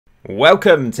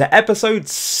Welcome to episode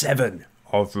 7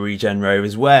 of Regen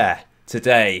Rovers, where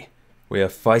today we are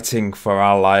fighting for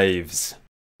our lives.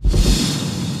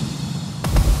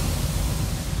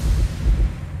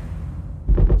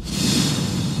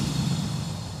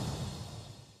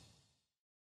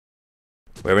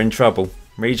 We're in trouble.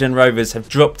 Regen Rovers have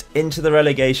dropped into the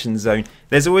relegation zone.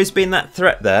 There's always been that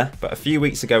threat there, but a few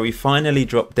weeks ago we finally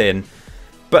dropped in.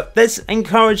 But there's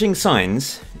encouraging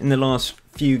signs in the last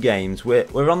few games.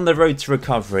 We're on the road to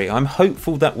recovery. I'm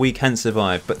hopeful that we can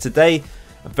survive, but today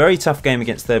a very tough game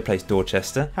against third place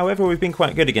Dorchester. However, we've been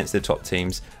quite good against the top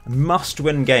teams. A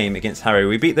must-win game against Harrow.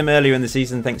 We beat them earlier in the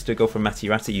season thanks to a goal from Matty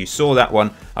Ratty. You saw that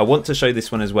one. I want to show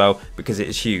this one as well because it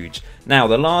is huge. Now,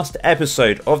 the last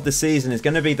episode of the season is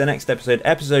going to be the next episode,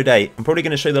 episode 8. I'm probably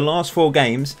going to show the last 4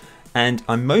 games, and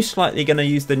I'm most likely going to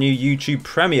use the new YouTube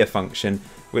Premiere function,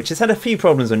 which has had a few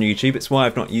problems on YouTube. It's why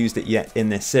I've not used it yet in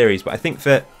this series. But I think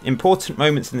for important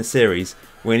moments in the series,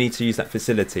 we need to use that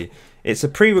facility. It's a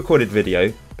pre-recorded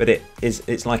video, but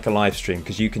it's like a live stream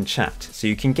because you can chat. So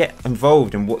you can get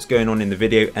involved in what's going on in the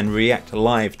video and react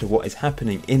live to what is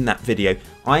happening in that video.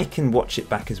 I can watch it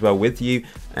back as well with you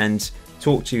and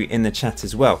talk to you in the chat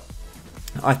as well.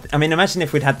 I mean, imagine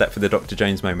if we'd had that for the Dr.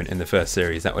 Jones moment in the first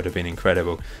series. That would have been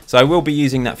incredible. So I will be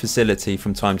using that facility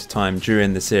from time to time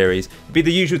during the series. It'll be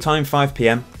the usual time, 5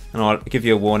 PM, and I'll give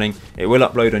you a warning. It will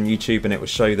upload on YouTube and it will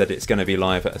show that it's going to be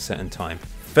live at a certain time.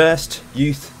 First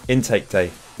Youth Intake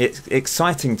Day. It's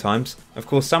exciting times. Of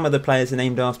course, some of the players are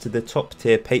named after the top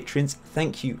tier patrons.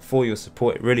 Thank you for your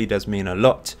support. It really does mean a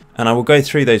lot. And I will go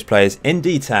through those players in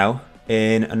detail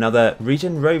in another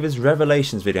Regen Rovers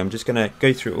Revelations video. I'm just going to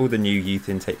go through all the new youth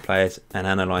intake players and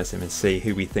analyse them and see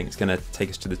who we think is going to take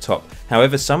us to the top.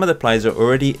 However, some of the players are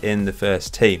already in the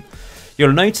first team.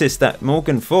 You'll notice that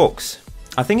Morgan Fawkes,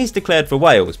 I think he's declared for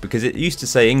Wales because it used to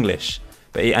say English,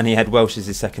 and he had Welsh as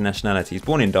his second nationality. He's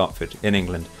born in Dartford in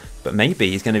England, but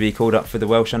maybe he's going to be called up for the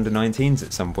Welsh under-19s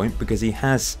at some point because he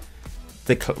has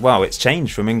well, it's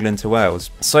changed from England to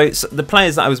Wales. So the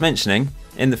players that I was mentioning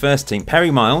in the first team: Perry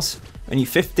Miles, only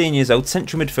 15 years old,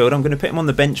 central midfield. I'm going to put him on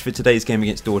the bench for today's game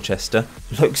against Dorchester.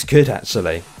 Looks good,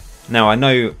 actually. Now, I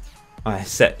know I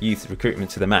set youth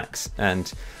recruitment to the max,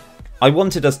 and I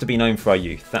wanted us to be known for our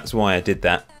youth. That's why I did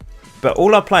that. But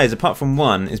all our players, apart from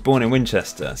one, is born in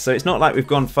Winchester. So it's not like we've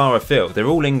gone far afield. They're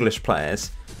all English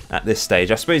players at this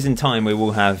stage. I suppose in time we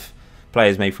will have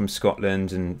players made from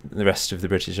Scotland and the rest of the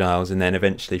British Isles, and then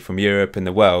eventually from Europe and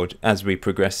the world as we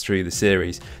progress through the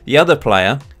series. The other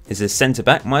player is a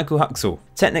centre-back, Michael Huxell.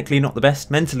 Technically not the best,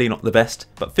 mentally not the best,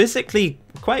 but physically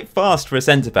quite fast for a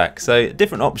centre-back. So a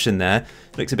different option there.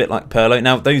 Looks a bit like Perlo.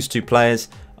 Now, those two players,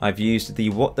 I've used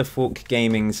the What the Fork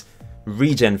Gaming's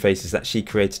regen faces that she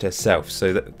created herself,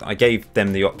 so that I gave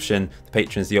them the option, the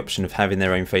patrons, the option of having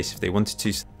their own face if they wanted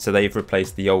to, so they've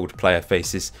replaced the old player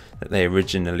faces that they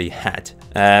originally had.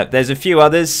 There's a few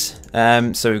others,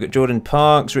 so we've got Jordan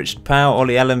Parks, Richard Powell,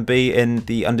 Ollie Allenby in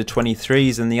the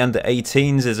under-23s, and the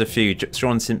under-18s. There's a few: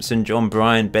 Sean Simpson, John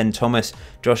Bryan, Ben Thomas,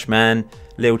 Josh Mann,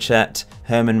 Lil Chat,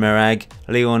 Herman Marag,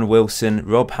 Leon Wilson,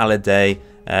 Rob Halliday,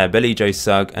 Billy Joe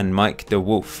Sugg and Mike the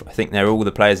Wolf. I think they're all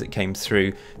the players that came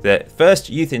through the first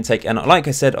youth intake, and like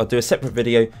I said, I'll do a separate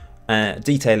video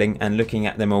detailing and looking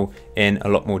at them all in a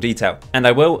lot more detail. And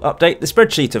I will update the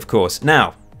spreadsheet, of course.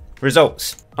 Now,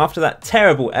 results. After that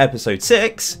terrible episode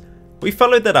 6, we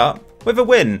followed that up with a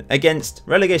win against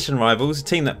relegation rivals, a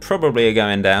team that probably are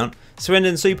going down,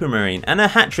 Swindon Supermarine, and a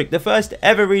hat-trick, the first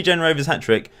ever Regen Rovers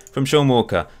hat-trick from Sean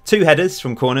Walker. 2 headers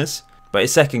from corners, but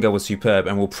his second goal was superb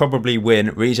and will probably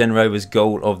win Regen Rovers'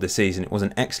 goal of the season. It was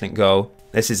an excellent goal.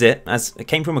 This is it, as it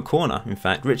came from a corner, in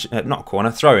fact. Not corner,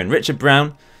 throw-in. Richard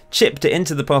Brown chipped it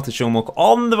into the path of Sean Walker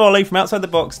on the volley from outside the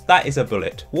box. That is a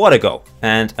bullet. What a goal.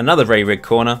 And another very rig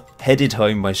corner, headed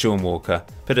home by Sean Walker.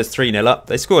 Put us 3-0 up.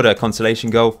 They scored a consolation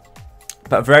goal,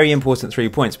 but a very important 3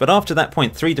 points. But after that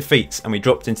point, 3 defeats, and we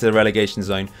dropped into the relegation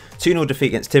zone. 2-0 defeat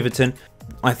against Tiverton.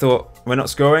 I thought, we're not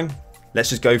scoring? Let's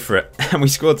just go for it. And we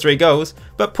scored 3 goals,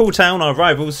 but Poole Town, our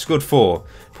rivals, scored 4.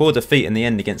 Poor defeat in the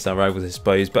end against our rivals, I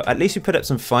suppose, but at least we put up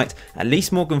some fight. At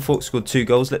least Morgan Fawkes scored 2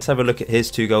 goals. Let's have a look at his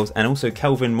 2 goals. And also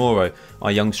Kelvin Morrow, our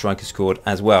young striker, scored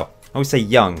as well. I would say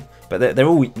young, but they're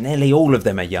all, nearly all of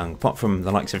them are young, apart from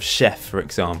the likes of Chef, for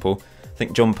example. I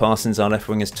think John Parsons, our left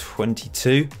wing, is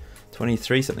 22,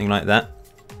 23, something like that.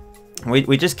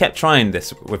 We just kept trying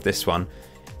this with this one.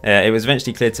 It was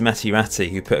eventually cleared to Matty Ratty,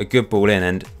 who put a good ball in,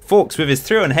 and Fawkes with his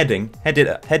throw and heading headed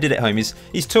it home.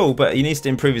 He's tall, but he needs to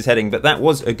improve his heading, but that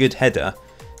was a good header.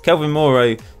 Kelvin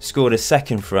Morrow scored a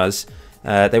second for us.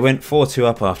 They went 4-2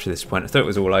 up after this point. I thought it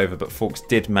was all over, but Fawkes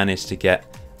did manage to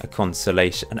get a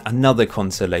consolation, another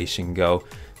consolation goal.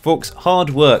 Folks,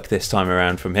 hard work this time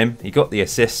around from him. He got the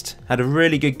assist, had a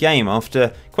really good game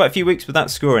after quite a few weeks without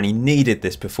scoring. He needed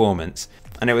this performance.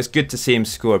 And it was good to see him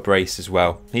score a brace as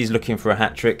well. He's looking for a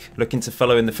hat-trick, looking to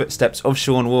follow in the footsteps of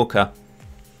Sean Walker.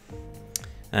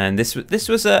 And this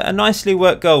was a nicely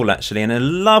worked goal, actually, and a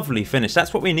lovely finish.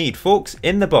 That's what we need. Fawkes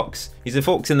in the box. He's a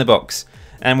Fawkes in the box.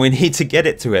 And we need to get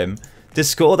it to him to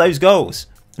score those goals.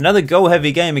 Another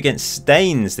goal-heavy game against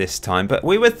Staines this time, but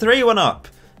we were 3-1 up.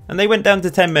 And they went down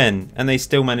to 10 men, and they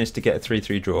still managed to get a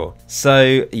 3-3 draw.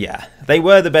 So, yeah, they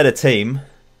were the better team.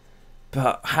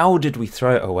 But how did we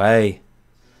throw it away?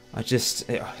 It's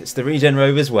the Regen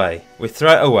Rovers way. We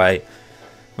throw it away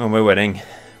when we're winning.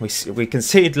 We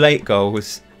concede late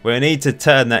goals. We need to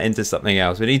turn that into something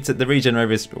else. We need the Regen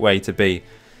Rovers way to be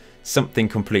something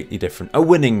completely different. A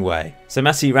winning way. So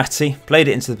Matti Ratti played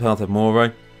it into the path of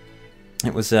Moro.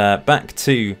 It was back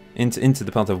into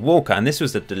the path of Walker, and this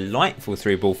was a delightful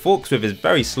through ball. Fawkes with his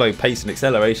very slow pace and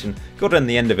acceleration got on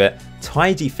the end of it.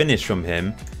 Tidy finish from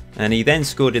him, and he then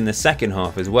scored in the second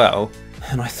half as well.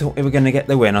 And I thought we were going to get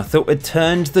the win. I thought we'd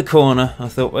turned the corner. I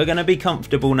thought we're going to be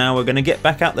comfortable now. We're going to get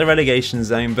back out the relegation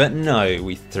zone, but no,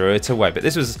 we threw it away. But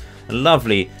this was a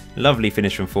lovely, lovely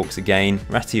finish from Fawkes again.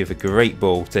 Ratti with a great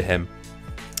ball to him.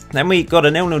 Then we got a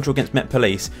 0-0 draw against Met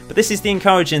Police, but this is the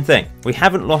encouraging thing. We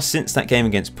haven't lost since that game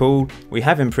against Poole. We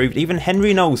have improved. Even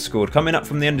Henry Knowles scored, coming up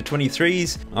from the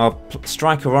under-23s. Our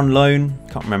striker on loan.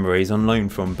 Can't remember where he's on loan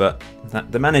from, but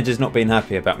the manager's not been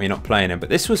happy about me not playing him. But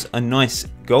this was a nice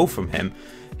goal from him.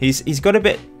 He's got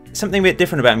something a bit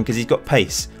different about him because he's got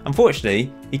pace.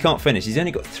 Unfortunately, he can't finish. He's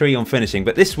only got 3 on finishing,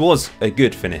 but this was a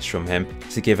good finish from him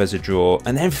to give us a draw.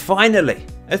 And then finally,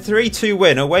 a 3-2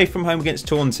 win away from home against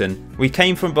Taunton. We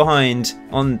came from behind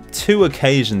on 2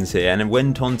 occasions here and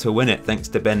went on to win it thanks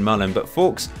to Ben Mullen. But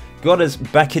Fawkes got us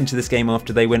back into this game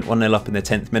after they went 1-0 up in the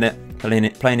 10th minute.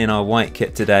 Playing in our white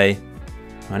kit today.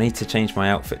 I need to change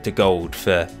my outfit to gold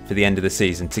for the end of the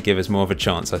season to give us more of a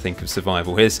chance, I think, of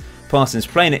survival. Here's Parsons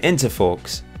playing it into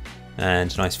Fawkes.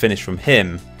 And nice finish from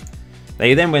him.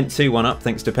 They then went 2-1 up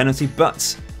thanks to penalty,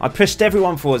 but I pushed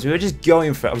everyone forwards. We were just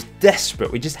going for it. I was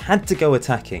desperate. We just had to go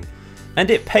attacking. And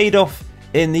it paid off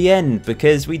in the end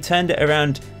because we turned it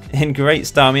around in great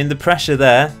style. I mean, the pressure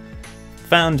there,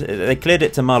 they cleared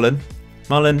it to Mullen.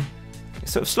 Mullen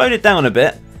sort of slowed it down a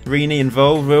bit. Reaney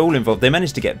involved, we're all involved. They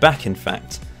managed to get back, in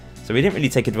fact. So we didn't really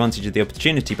take advantage of the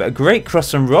opportunity, but a great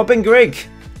cross from Robin Grigg.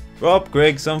 Rob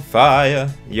Grigg's on fire,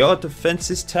 your defence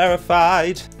is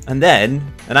terrified. And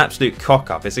then, an absolute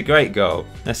cock-up. It's a great goal.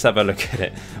 Let's have a look at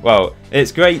it. Well,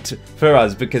 it's great for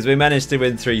us because we managed to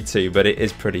win 3-2, but it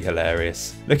is pretty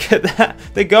hilarious. Look at that.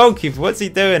 The goalkeeper, what's he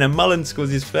doing? And Mullen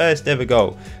scores his first ever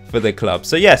goal for the club.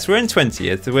 So yes, we're in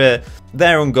 20th. We're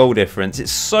there on goal difference.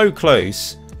 It's so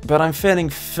close, but I'm feeling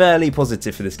fairly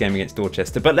positive for this game against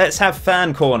Dorchester. But let's have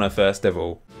fan corner first of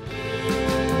all.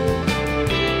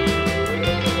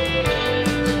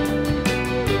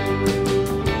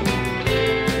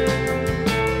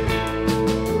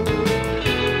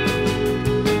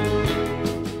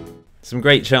 Some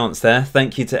great chants there.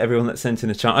 Thank you to everyone that sent in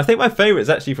a chant. I think my favourite is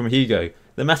actually from Hugo.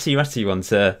 The Matti Ratti one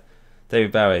to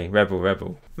David Bowie. Rebel,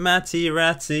 rebel. Matti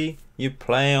Ratti, you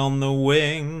play on the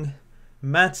wing.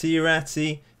 Matti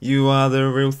Ratti, you are the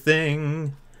real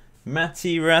thing.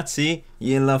 Matti Ratti,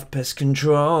 you love pest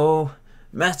control.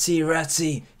 Matti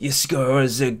Ratti, you score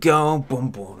as a goal. Boom,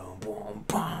 boom, boom,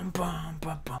 boom, boom,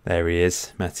 boom, boom. There he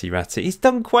is, Matti Ratti. He's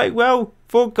done quite well.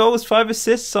 4 goals, 5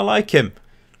 assists. I like him.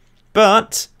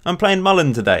 But I'm playing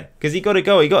Mullen today because he got a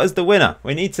goal. He got us the winner.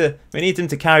 We need him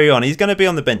to carry on. He's going to be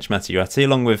on the bench, Matti Ratti,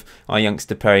 along with our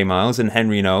youngster Perry Miles and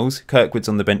Henry Knowles. Kirkwood's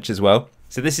on the bench as well.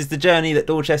 So this is the journey that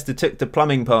Dorchester took to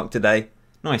Plumbing Park today.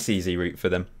 Nice easy route for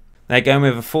them. They're going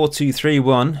with a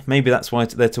 4-2-3-1. Maybe that's why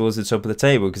they're towards the top of the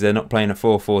table because they're not playing a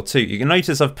 4-4-2. You can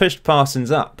notice I've pushed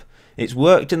Parsons up. It's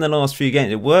worked in the last few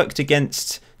games. It worked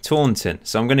against Taunton,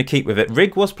 so I'm going to keep with it.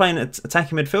 Rigg was playing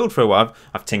attacking midfield for a while.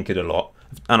 I've tinkered a lot.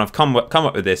 And I've come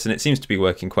up with this, and it seems to be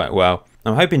working quite well.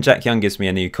 I'm hoping Jack Young gives me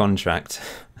a new contract.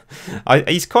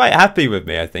 He's quite happy with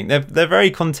me, I think. They're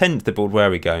very content, the board, where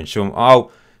we go. And Sean,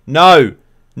 oh, no,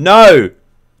 no,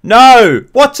 no!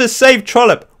 What a save,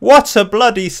 Trollope! What a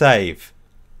bloody save!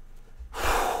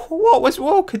 What was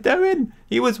Walker doing?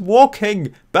 He was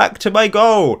walking back to my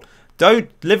goal.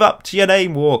 Don't live up to your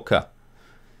name, Walker.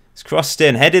 It's crossed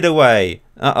in, headed away.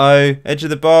 Uh-oh, edge of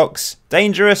the box.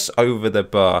 Dangerous, over the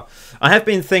bar. I have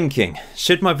been thinking,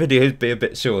 should my videos be a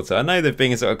bit shorter? I know they've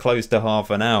been sort of close to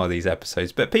half an hour, these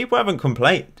episodes, but people haven't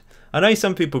complained. I know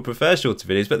some people prefer shorter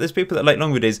videos, but there's people that like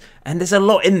long videos, and there's a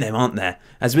lot in them, aren't there?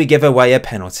 As we give away a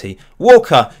penalty.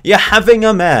 Walker, you're having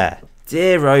a mare.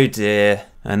 Dear, oh dear.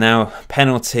 And now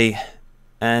penalty,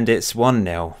 and it's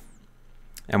 1-0.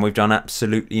 And we've done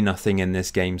absolutely nothing in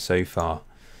this game so far.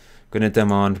 Going to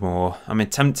demand more. I'm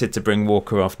tempted to bring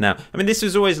Walker off now. I mean, this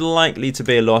was always likely to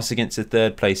be a loss against a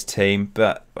third place team,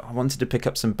 but I wanted to pick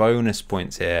up some bonus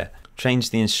points here. Change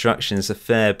the instructions a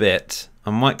fair bit. I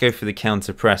might go for the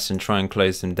counter press and try and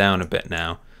close them down a bit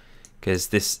now, because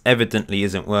this evidently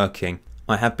isn't working.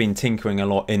 I have been tinkering a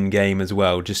lot in game as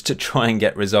well, just to try and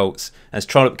get results. As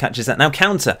Trollope catches that. Now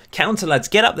counter! Counter, lads!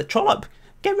 Get up the Trollope!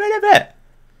 Get rid of it!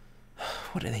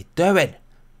 What are they doing?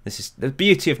 This is the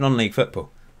beauty of non-league football.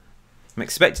 I'm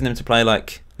expecting them to play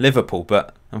like Liverpool,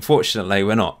 but unfortunately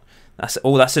we're not.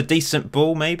 That's a decent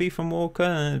ball maybe from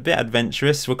Walker. A bit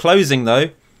adventurous. We're closing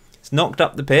though. It's knocked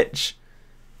up the pitch.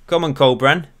 Come on,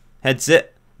 Colbran. Heads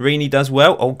it. Reaney does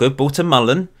well. Oh, good ball to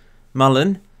Mullen.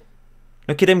 Mullen.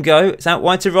 Look at him go. It's out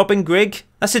wide to Robin Grigg.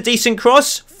 That's a decent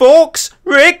cross. Fawkes.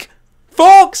 Rig.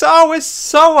 Fawkes. Oh, we're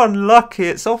so unlucky.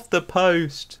 It's off the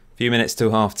post. Few minutes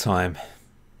till half time.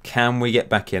 Can we get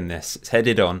back in this? It's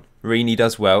headed on. Reaney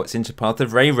does well. It's into path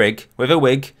of Ray Rigg with a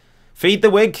wig. Feed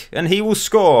the wig and he will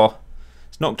score.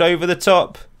 It's knocked over the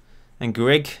top. And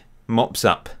Grigg mops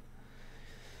up.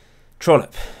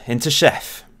 Trollope into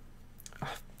Chef.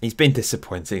 He's been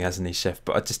disappointing, hasn't he, Chef?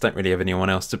 But I just don't really have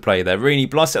anyone else to play there. Reaney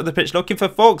blasts it up the pitch looking for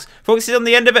Fawkes. Fawkes is on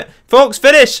the end of it. Fawkes,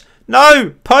 finish!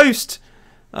 No! Post!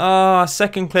 Ah,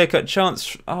 second clear-cut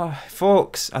chance. Ah,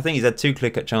 Fawkes. I think he's had 2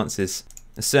 clear-cut chances.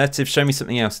 Assertive, show me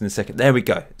something else in the second. There we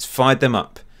go. It's fired them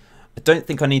up. I don't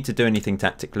think I need to do anything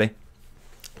tactically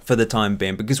for the time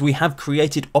being because we have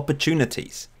created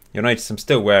opportunities. You'll notice I'm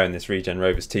still wearing this Regen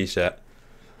Rovers t-shirt.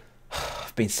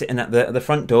 I've been sitting at the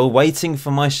front door waiting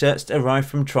for my shirts to arrive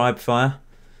from Tribefire.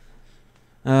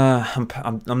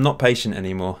 I'm not patient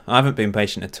anymore. I haven't been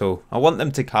patient at all. I want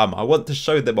them to come. I want to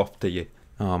show them off to you.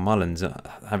 Oh, Mullen's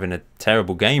having a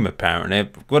terrible game apparently.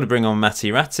 I've got to bring on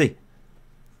Matty Ratty.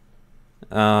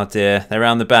 Oh dear, they're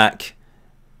around the back.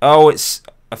 Oh,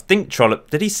 I think Trollope.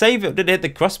 Did he save it? Did he hit the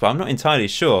crossbar? I'm not entirely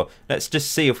sure. Let's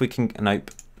just see if we can.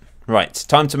 Nope. Right,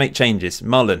 time to make changes.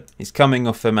 Mullen, he's coming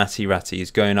off for Matty Ratty.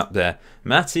 He's going up there.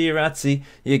 Matty Ratty,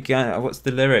 you go. What's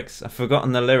the lyrics? I've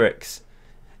forgotten the lyrics.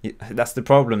 That's the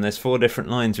problem. There's 4 different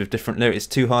lines with different lyrics. It's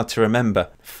too hard to remember.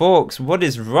 Fawkes, what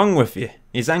is wrong with you?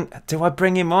 Do I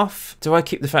bring him off? Do I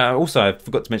keep the fact? Also, I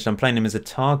forgot to mention I'm playing him as a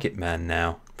target man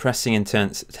now. Pressing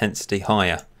intensity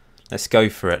higher. Let's go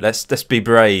for it. Let's be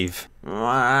brave. We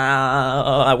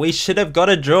should have got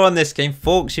a draw in this game.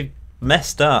 Fawkes, you've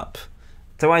messed up.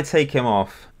 Do I take him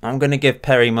off? I'm going to give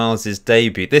Perry Miles his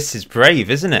debut. This is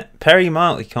brave, isn't it? Perry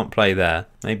Miles, he can't play there.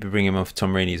 Maybe bring him off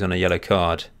Tom Reaney's on a yellow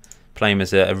card. Play him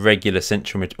as a regular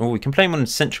central mid. Oh, we can play him on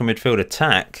central midfield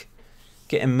attack.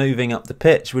 Get him moving up the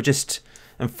pitch. We're just...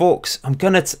 And Fawkes, I'm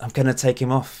gonna take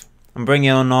him off. I'm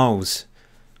bringing on Knowles.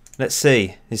 Let's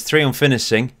see. He's 3 on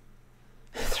finishing.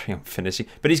 3 on finishing.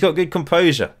 But he's got good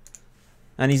composure.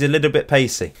 And he's a little bit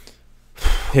pacey.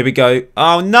 Here we go.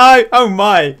 Oh no! Oh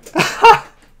my!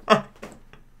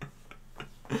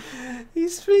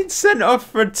 He's been sent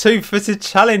off for a 2-footed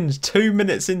challenge 2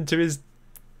 minutes into his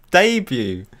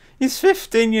debut. He's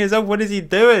 15 years old. What is he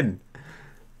doing?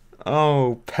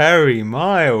 Oh, Perry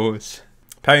Miles.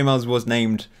 Perry Miles was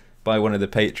named by one of the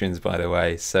patrons, by the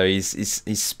way. So he's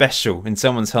special. In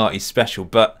someone's heart, he's special.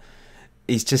 But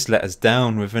he's just let us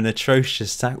down with an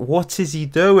atrocious sack. What is he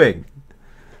doing?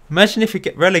 Imagine if we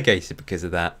get relegated because of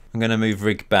that. I'm going to move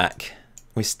Rig back.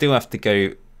 We still have to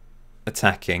go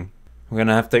attacking. We're going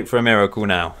to have to hope for a miracle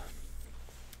now.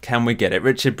 Can we get it?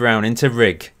 Richard Brown into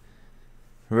Rig.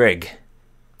 Rig.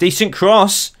 Decent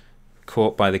cross.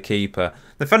 Caught by the keeper.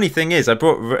 The funny thing is, I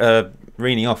brought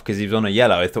Reaney off because he was on a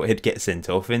yellow. I thought he'd get sent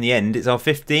off. In the end, it's our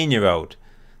 15-year-old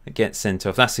that gets sent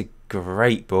off. That's a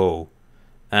great ball.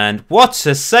 And what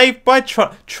a save by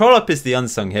Trollope. Trollope is the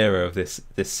unsung hero of this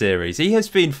series. He has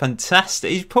been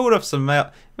fantastic. He's pulled off some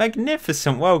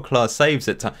magnificent world-class saves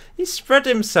at times. He spread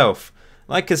himself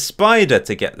like a spider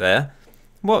to get there.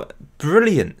 What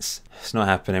brilliance. It's not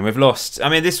happening. We've lost. I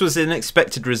mean, this was an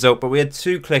expected result, but we had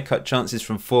 2 clear-cut chances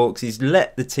from Fawkes. He's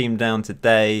let the team down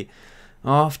today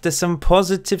after some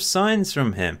positive signs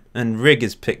from him. And Rig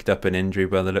has picked up an injury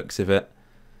by the looks of it.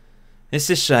 It's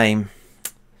a shame.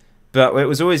 But it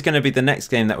was always going to be the next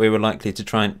game that we were likely to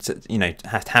try and,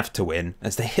 have to win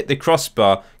as they hit the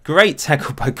crossbar. Great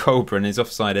tackle by Colbran. He's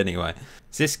offside anyway.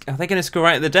 Are they going to score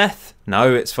right at the death?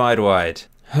 No, it's fired wide.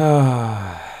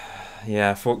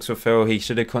 Yeah, Fawkes will feel he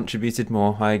should have contributed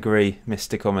more. I agree,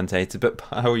 Mr. Commentator. But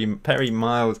Perry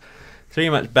Miles, pretty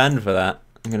much banned for that.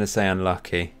 I'm going to say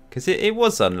unlucky because it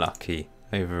was unlucky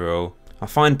overall. I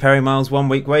fined Perry Miles 1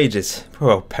 week wages. Poor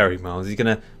old Perry Miles. He's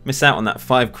going to miss out on that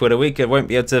 £5 a week. He won't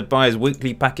be able to buy his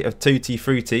weekly packet of Tutti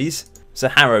Fruities. So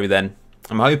Harrow then.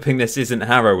 I'm hoping this isn't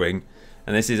harrowing.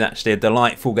 And this is actually a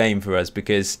delightful game for us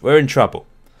because we're in trouble.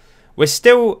 We're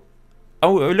still...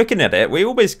 Oh, we're looking at it. We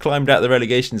always climbed out the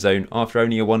relegation zone after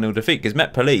only a 1-0 defeat because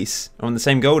Met Police are on the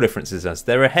same goal difference as us.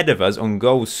 They're ahead of us on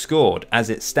goals scored as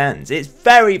it stands. It's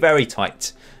very, very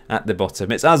tight at the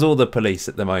bottom. It's us or the Police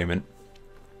at the moment.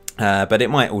 But it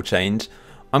might all change.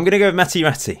 I'm going to go with Matty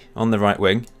Ratty on the right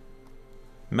wing.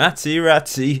 Matty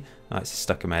Ratty. Oh, it's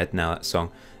stuck in my head now, that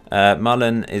song.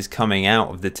 Mullen is coming out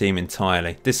of the team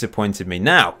entirely. Disappointed me.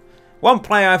 Now, one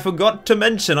player I forgot to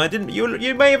mention.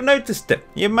 You may have noticed him.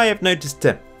 You may have noticed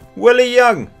him. Willie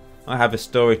Young. I have a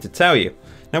story to tell you.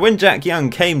 Now, when Jack Young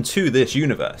came to this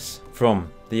universe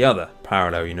from the other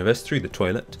parallel universe through the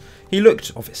toilet, he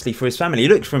looked, obviously, for his family. He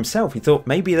looked for himself. He thought,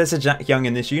 maybe there's a Jack Young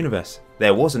in this universe.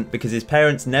 There wasn't, because his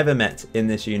parents never met in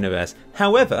this universe.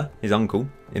 However, his uncle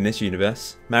in this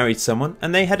universe married someone,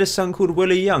 and they had a son called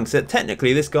Willie Young. So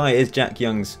technically, this guy is Jack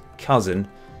Young's cousin.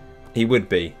 He would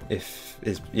be, if...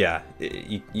 yeah,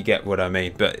 you get what I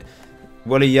mean. But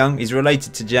Willie Young, he's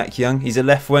related to Jack Young. He's a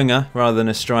left winger rather than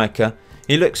a striker.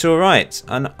 He looks alright,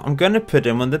 and I'm going to put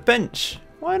him on the bench.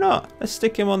 Why not? Let's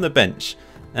stick him on the bench.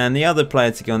 And the other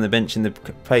player to go on the bench in the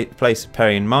place of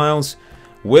Perry and Miles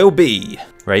will be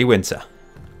Ray Winter.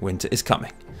 Winter is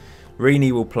coming.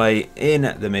 Reaney will play in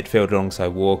the midfield alongside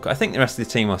Walker. I think the rest of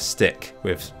the team will stick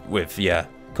with yeah,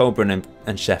 Colburn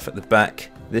and Chef at the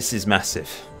back. This is massive.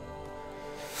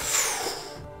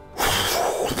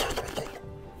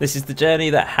 This is the journey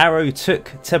that Harrow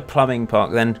took to Plumbing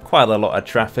Park then. Quite a lot of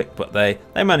traffic, but they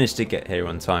managed to get here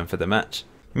on time for the match.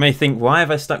 You may think, why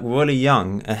have I stuck Willie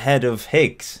Young ahead of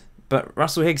Higgs? But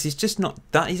Russell Higgs is just not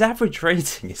that. His average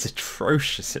rating is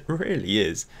atrocious. It really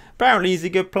is. Apparently he's a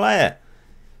good player,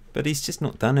 but he's just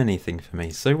not done anything for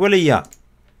me. So Willie Young,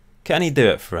 can he do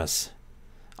it for us?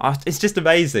 It's just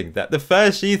amazing that the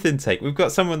first youth intake, we've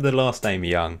got someone with the last name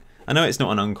Young. I know it's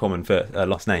not an uncommon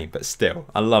last name, but still,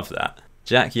 I love that.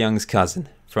 Jack Young's cousin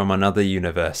from another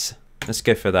universe. Let's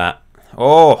go for that.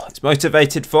 Oh, it's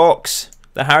motivated Fox.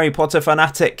 The Harry Potter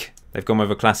fanatic. They've gone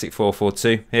with a classic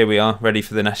 4-4-2. Here we are, ready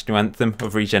for the national anthem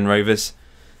of Regen Rovers.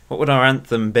 What would our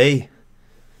anthem be?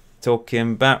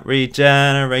 Talking about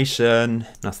regeneration.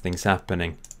 Nothing's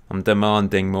happening. I'm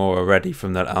demanding more already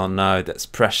from that. Oh no, that's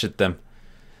pressured them.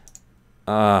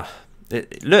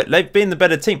 Look, they've been the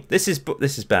better team. This is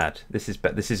bad.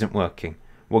 This isn't working.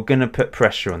 We're gonna put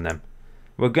pressure on them.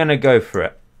 We're gonna go for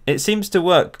it. It seems to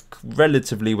work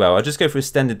relatively well. I'll just go for a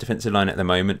standard defensive line at the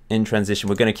moment. In transition,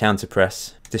 we're going to counter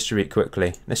press, distribute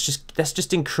quickly. Let's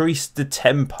just increase the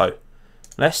tempo.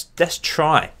 Let's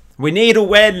try. We need a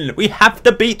win. We have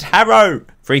to beat Harrow.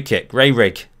 Free kick. Ray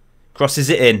Rig crosses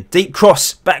it in. Deep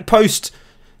cross. Back post.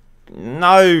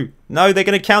 No, they're going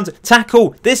to counter.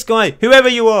 Tackle this guy, whoever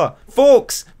you are.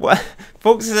 Fawkes. What?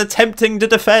 Fawkes is attempting to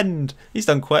defend. He's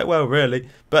done quite well, really.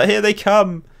 But here they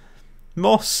come.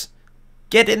 Moss.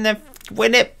 Get in there,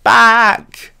 win it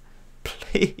back,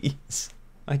 please.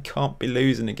 I can't be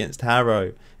losing against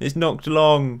Harrow. It's knocked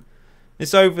long.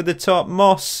 It's over the top.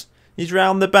 Moss, he's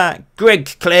round the back.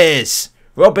 Grigg clears.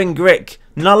 Robin Grigg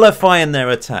nullifying their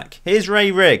attack. Here's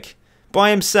Ray Rig by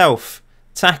himself.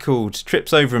 Tackled,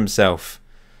 trips over himself.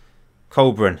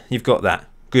 Colburn, you've got that.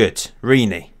 Good.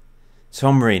 Reaney.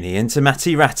 Tom Reaney into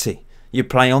Matty Ratty. You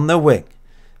play on the wing.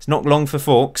 It's not long for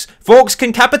Fawkes. Fawkes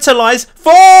can capitalise.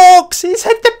 Fawkes! He's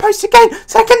hit the post again.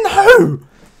 Second, no!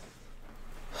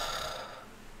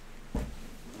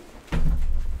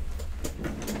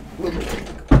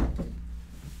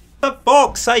 For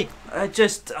Fawkes' sake. I've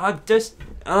just...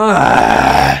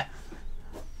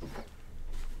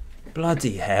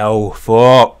 Bloody hell,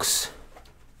 Fawkes.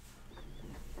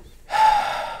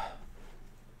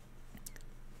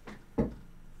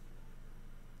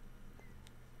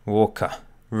 Walker.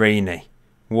 Reaney.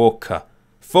 Walker.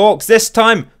 Fawkes this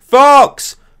time.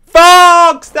 Fawkes!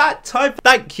 Fawkes! That time.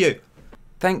 Thank you.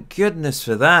 Thank goodness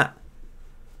for that.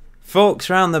 Fawkes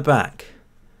round the back.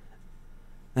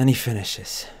 And he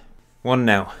finishes.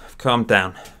 1-0. Calm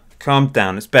down. Calm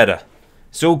down. It's better.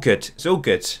 It's all good. It's all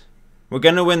good. We're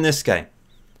going to win this game.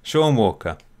 Sean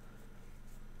Walker.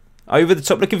 Over the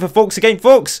top looking for Fawkes again.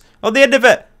 Fawkes! On the end of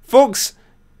it. Fawkes!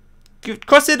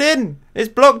 Cross it in. It's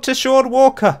blocked to Sean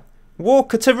Walker.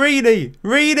 Walker to Reaney.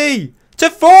 Reaney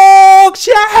to Fawkes.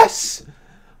 Yes!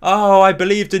 Oh, I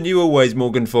believed in you always,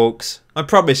 Morgan Fawkes. I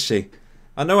promise you.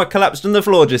 I know I collapsed on the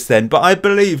floor just then, but I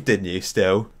believed in you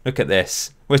still. Look at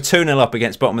this. We're 2-0 up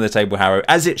against bottom of the table Harrow,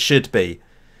 as it should be.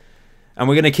 And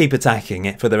we're going to keep attacking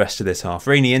it for the rest of this half.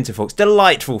 Reenie into Fox.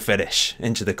 Delightful finish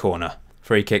into the corner.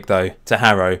 Free kick though to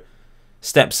Harrow.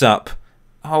 Steps up.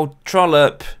 Oh,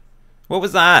 Trollope. What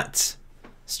was that?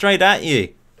 Straight at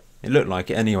you. It looked like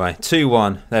it anyway.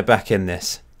 2-1. They're back in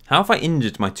this. How have I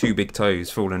injured my 2 big toes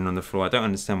falling on the floor? I don't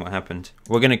understand what happened.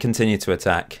 We're going to continue to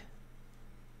attack.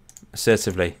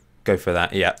 Assertively. Go for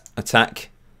that. Yeah.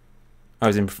 Attack. I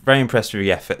was very impressed with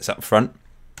the efforts up front.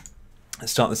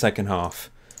 Let's start the second half.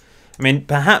 I mean,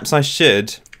 perhaps I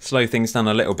should slow things down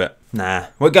a little bit. Nah.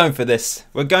 We're going for this.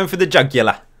 We're going for the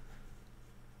jugular.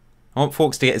 I want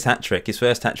Fawkes to get his hat-trick, his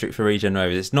first hat-trick for Regen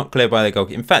Rovers. It's not clear by the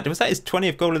goalkeeper. In fact, was that his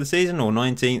 20th goal of the season or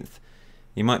 19th?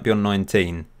 He might be on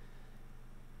 19.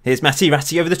 Here's Matty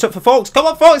Ratty over the top for Fawkes. Come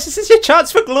on, Fawkes, this is your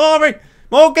chance for glory.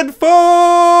 Morgan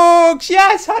Fawkes!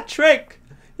 Yes, hat-trick!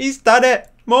 He's done it.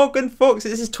 Morgan Fawkes,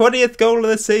 it's his 20th goal of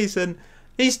the season.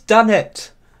 He's done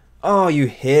it. Oh, you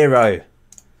hero.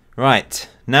 Right,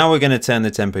 now we're going to turn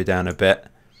the tempo down a bit.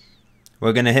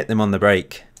 We're going to hit them on the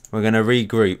break. We're going to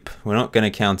regroup. We're not going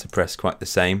to counter-press quite the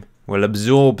same. We'll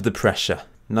absorb the pressure.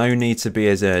 No need to be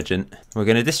as urgent. We're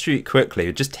going to distribute quickly.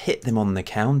 We'll just hit them on the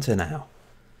counter now.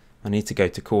 I need to go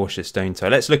to cautious, don't I?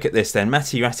 Let's look at this then.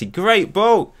 Matty Ratty, great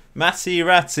ball. Matty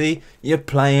Ratty, you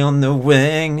play on the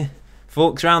wing.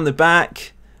 Fawkes round the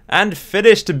back. And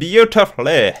finished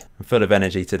beautifully. I'm full of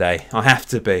energy today. I have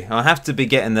to be. I have to be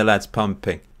getting the lads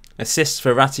pumping. Assists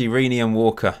for Ratty, Reenie and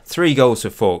Walker. 3 goals for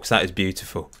Fawkes. That is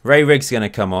beautiful. Ray Riggs going to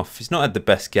come off. He's not had the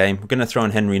best game. We're going to throw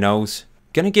on Henry Knowles.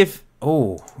 Going to give...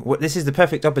 Oh, this is the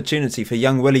perfect opportunity for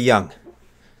young Willie Young.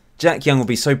 Jack Young will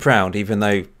be so proud, even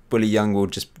though Willie Young will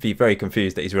just be very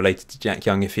confused that he's related to Jack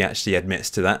Young if he actually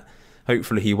admits to that.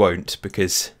 Hopefully he won't,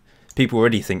 because people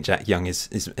already think Jack Young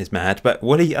is mad. But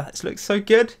Willie, this looks so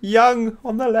good. Young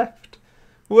on the left.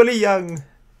 Willie Young.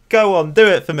 Go on, do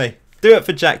it for me. Do it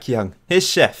for Jack Young. Here's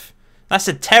Chef. That's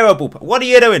a terrible... What are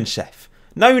you doing, Chef?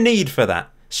 No need for that.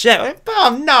 Chef.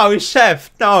 Oh, no,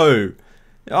 Chef. No.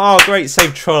 Oh, great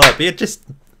save, Trollope. You're just...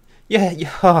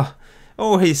 Yeah.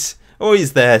 Always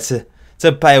there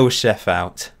to bail Chef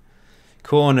out.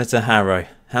 Corner to Harrow.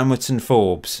 Hamilton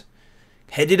Forbes.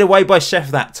 Headed away by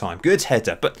Chef that time. Good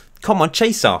header. But come on,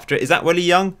 chase after it. Is that Willie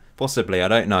Young? Possibly. I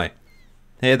don't know.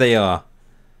 Here they are.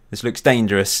 This looks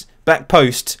dangerous. Back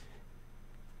post.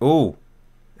 Oh.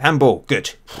 Handball.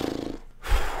 Good.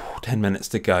 10 minutes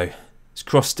to go. It's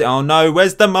crossed it. Oh no,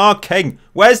 where's the marking?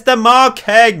 Where's the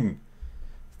marking?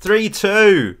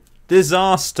 3-2.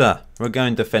 Disaster. We're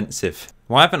going defensive.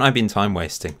 Why haven't I been time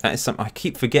wasting? That is something I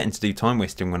keep forgetting to do, time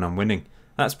wasting when I'm winning.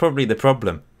 That's probably the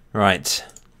problem. Right.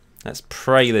 Let's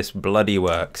pray this bloody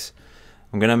works.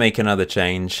 I'm going to make another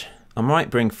change. I might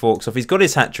bring Fawkes off. He's got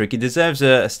his hat-trick. He deserves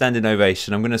a standing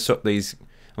ovation. I'm going to swap these.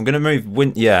 I'm going to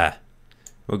move... Yeah.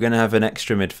 We're going to have an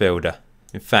extra midfielder.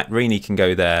 In fact, Reenie can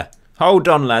go there. Hold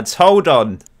on, lads. Hold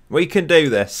on. We can do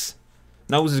this.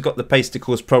 Knowles has got the pace to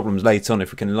cause problems late on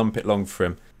if we can lump it long for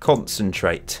him.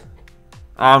 Concentrate.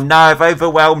 Oh, no. I've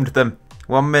overwhelmed them.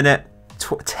 1 minute.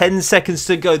 10 seconds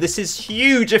to go. This is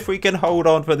huge if we can hold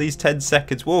on for these 10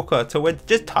 seconds. Walker to win.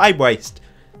 Just time waste.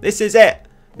 This is it.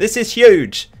 This is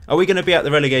huge. Are we going to be at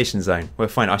the relegation zone? We're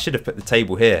fine. I should have put the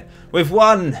table here. We've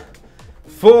won.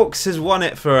 Fawkes has won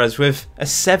it for us with a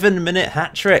 7-minute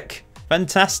hat-trick.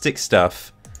 Fantastic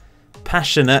stuff.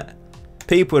 Passionate.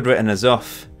 People had written us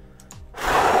off.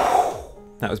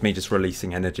 That was me just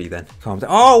releasing energy then. Calm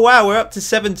down. Oh, wow. We're up to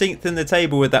 17th in the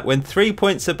table with that win. 3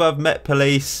 points above Met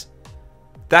Police.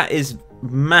 That is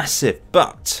massive.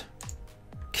 But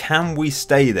can we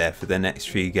stay there for the next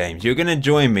few games? You're going to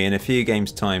join me in a few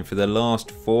games' time for the last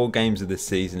 4 games of the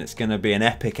season. It's going to be an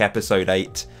epic episode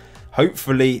 8.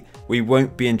 Hopefully, we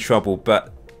won't be in trouble,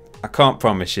 but I can't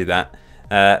promise you that.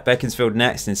 Beaconsfield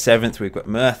next in 7th. We've got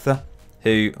Merthyr,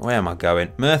 who... Where am I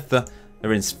going? Merthyr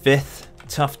are in 5th.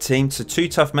 Tough team. So 2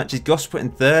 tough matches. Gosport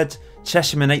in 3rd.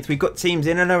 Chesham in 8th. We've got teams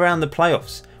in and around the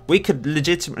playoffs. We could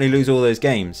legitimately lose all those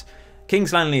games.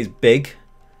 Kings Langley is big.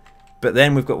 But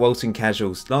then we've got Walton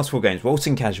Casuals. Last 4 games.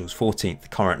 Walton Casuals 14th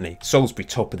currently. Salisbury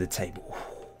top of the table.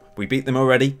 We beat them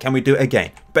already. Can we do it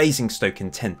again? Basingstoke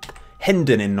in 10th.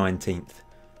 Hendon in 19th.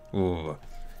 Ooh.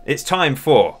 It's time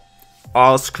for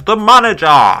Ask the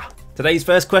Manager. Today's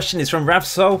first question is from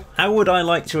Ravsol. How would I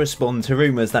like to respond to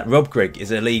rumours that Rob Grigg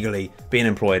is illegally being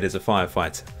employed as a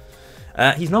firefighter?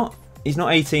 He's not. He's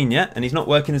not 18 yet, and he's not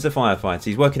working as a firefighter.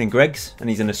 He's working in Greggs, and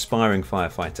he's an aspiring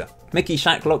firefighter. Mickey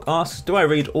Shacklock asks, do I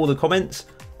read all the comments?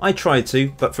 I try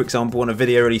to, but for example, on a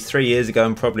video released 3 years ago,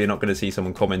 I'm probably not going to see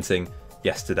someone commenting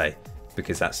yesterday,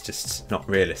 because that's just not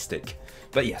realistic.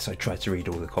 But yes, I try to read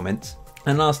all the comments.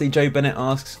 And lastly, Joe Bennett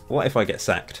asks, what if I get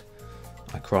sacked?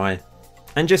 I cry.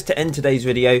 And just to end today's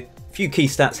video, A few key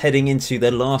stats heading into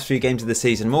the last few games of the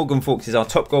season. Morgan Fawkes is our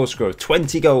top goal scorer with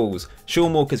 20 goals.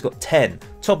 Sean Walker's got 10.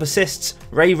 Top assists,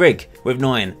 Ray Rigg with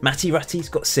 9. Matty Ratty's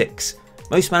got 6.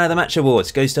 Most man of the match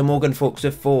awards goes to Morgan Fawkes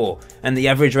with 4. And the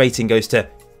average rating goes to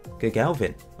Good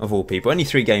Galvin, of all people. Only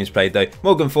 3 games played though.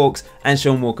 Morgan Fawkes and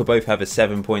Sean Walker both have a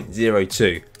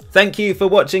 7.02. Thank you for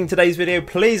watching today's video.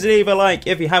 Please leave a like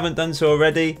if you haven't done so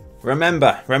already.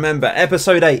 Remember,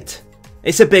 episode 8.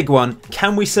 It's a big one.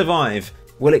 Can we survive?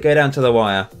 Will it go down to the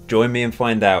wire? Join me and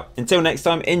find out. Until next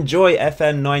time, enjoy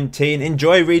FM19,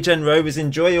 enjoy Regen Rovers,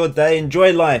 enjoy your day,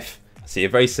 enjoy life. See you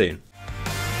very soon.